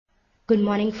Good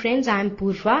morning friends, I am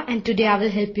Purva and today I will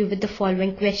help you with the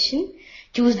following question.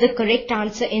 Choose the correct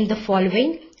answer in the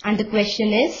following, and the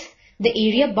question is, the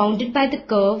area bounded by the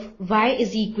curve y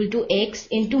is equal to x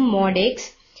into mod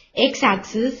x,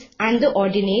 x-axis and the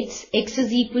ordinates x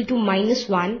is equal to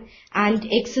 -1 and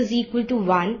x is equal to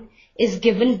 1 is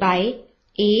given by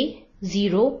a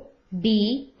 0,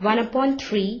 b 1 upon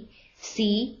 3,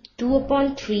 c 2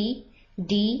 upon 3,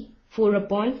 d 4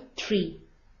 upon 3.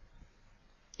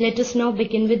 Let us now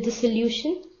begin with the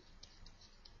solution.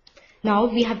 Now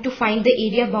we have to find the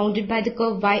area bounded by the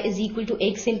curve y is equal to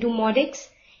x into mod x,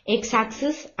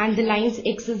 x-axis and the lines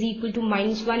x is equal to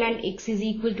 -1 and x is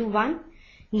equal to 1.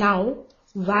 Now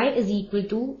y is equal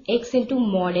to x into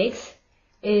mod x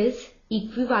is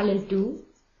equivalent to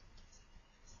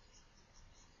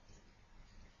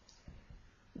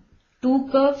two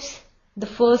curves.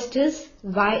 The first is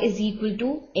y is equal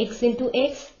to x into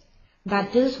x,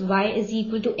 that is y is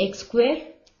equal to x square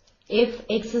if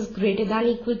x is greater than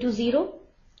equal to 0,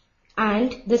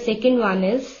 and the second one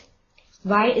is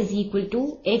y is equal to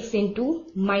x into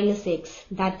minus x,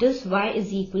 that is y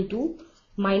is equal to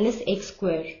minus x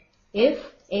square if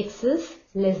x is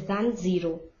less than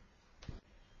 0.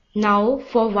 Now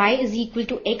for y is equal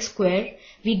to x square,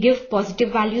 we give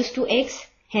positive values to x,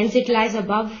 hence it lies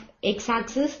above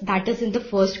x-axis, that is in the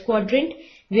first quadrant,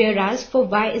 whereas for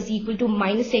y is equal to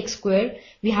minus x square,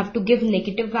 we have to give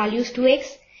negative values to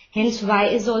x, hence y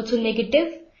is also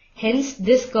negative, hence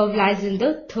this curve lies in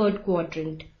the third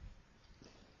quadrant.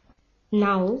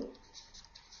 Now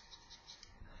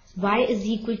y is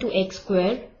equal to x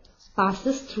square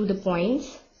passes through the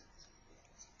points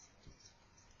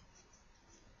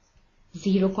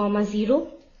 0, 0,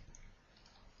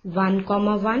 1,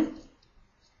 1,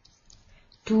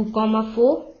 2,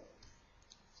 4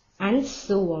 and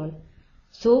so on.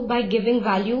 So by giving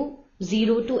value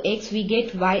 0 to x, we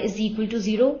get y is equal to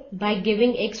 0. By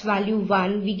giving x value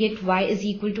 1, we get y is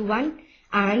equal to 1.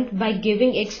 And by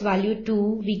giving x value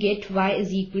 2, we get y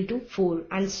is equal to 4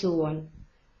 and so on.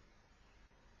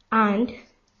 And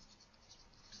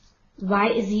y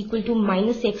is equal to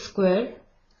minus x square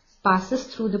passes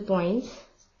through the points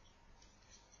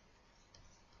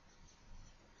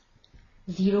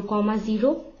 0,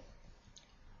 0,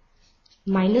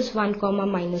 -1,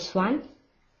 -1,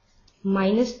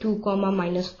 -2,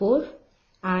 -4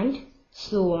 and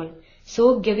so on.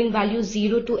 So giving value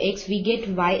 0 to x, we get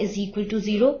y is equal to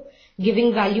 0.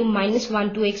 Giving value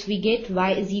 -1 to x, we get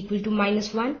y is equal to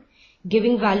 -1.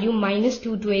 Giving value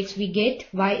 -2 to x, we get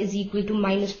y is equal to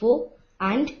 -4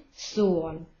 and so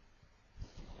on.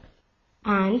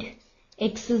 And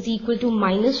x is equal to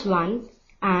 -1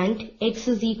 and x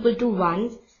is equal to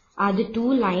 1 are the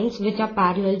two lines which are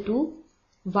parallel to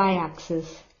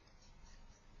y-axis.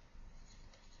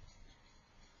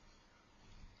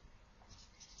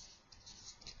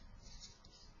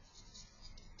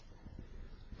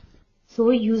 So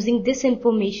using this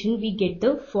information, we get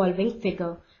the following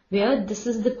figure, where this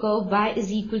is the curve y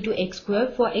is equal to x square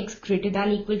for x greater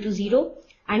than equal to 0,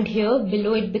 and here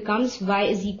below it becomes y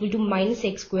is equal to minus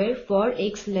x square for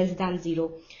x less than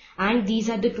 0. And these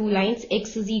are the two lines,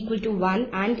 x is equal to 1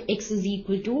 and x is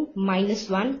equal to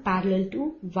 -1 parallel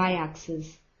to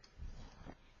y-axis.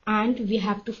 And we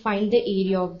have to find the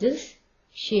area of this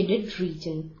shaded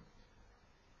region.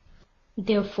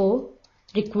 Therefore,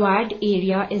 required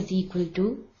area is equal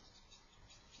to,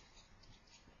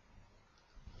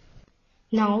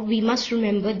 now we must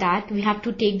remember that we have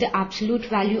to take the absolute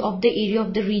value of the area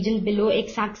of the region below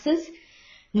x-axis.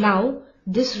 Now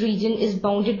this region is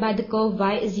bounded by the curve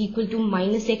y is equal to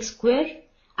minus x square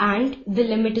and the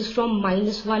limit is from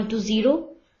 -1 to 0.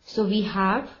 So we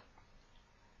have,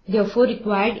 therefore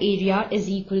required area is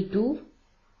equal to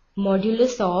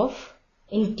modulus of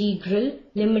integral,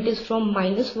 limit is from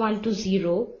 -1 to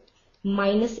 0,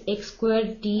 minus x square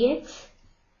dx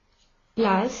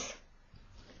plus,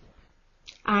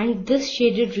 and this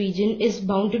shaded region is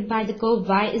bounded by the curve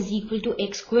y is equal to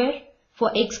x square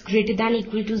for x greater than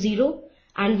equal to 0,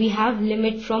 and we have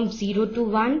limit from 0 to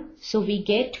 1, so we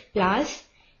get plus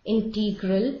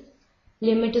integral,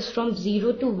 limit is from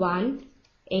 0 to 1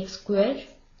 x square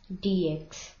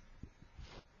dx,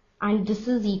 and this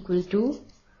is equal to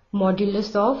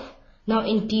modulus of, now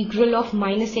integral of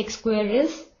minus x square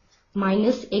is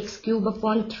minus x cube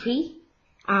upon 3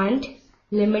 and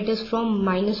limit is from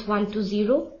 -1 to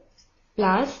 0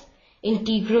 plus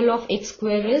integral of x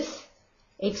square is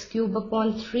x cube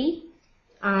upon 3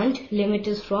 and limit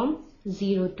is from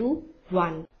 0 to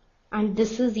 1, and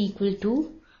this is equal to,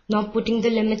 now putting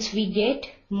the limits, we get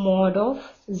mod of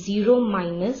 0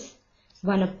 minus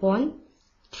 1 upon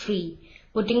 3.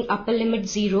 Putting upper limit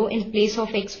 0 in place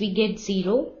of x we get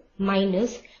 0,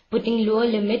 minus putting lower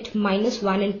limit minus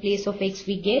 1 in place of x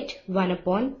we get 1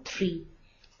 upon 3,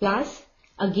 plus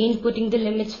again putting the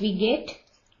limits we get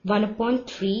 1 upon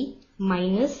 3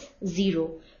 minus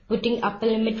 0. Putting upper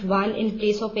limit 1 in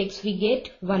place of x we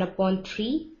get 1 upon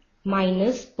 3,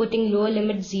 minus putting lower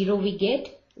limit 0 we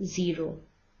get 0.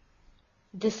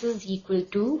 This is equal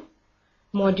to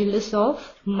modulus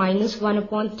of minus 1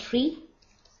 upon 3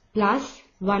 plus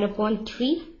 1 upon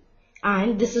 3,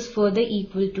 and this is further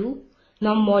equal to,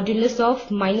 now modulus of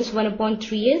minus 1 upon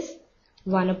 3 is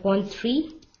 1 upon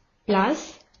 3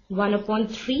 plus 1 upon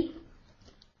 3,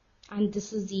 and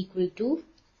this is equal to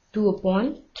 2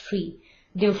 upon 3.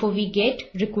 Therefore we get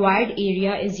required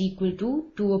area is equal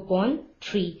to 2 upon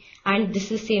 3, and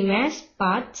this is same as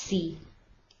part C.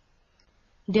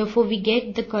 Therefore we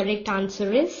get the correct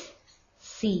answer is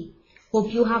C.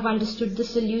 Hope you have understood the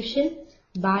solution.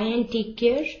 Bye and take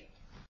care.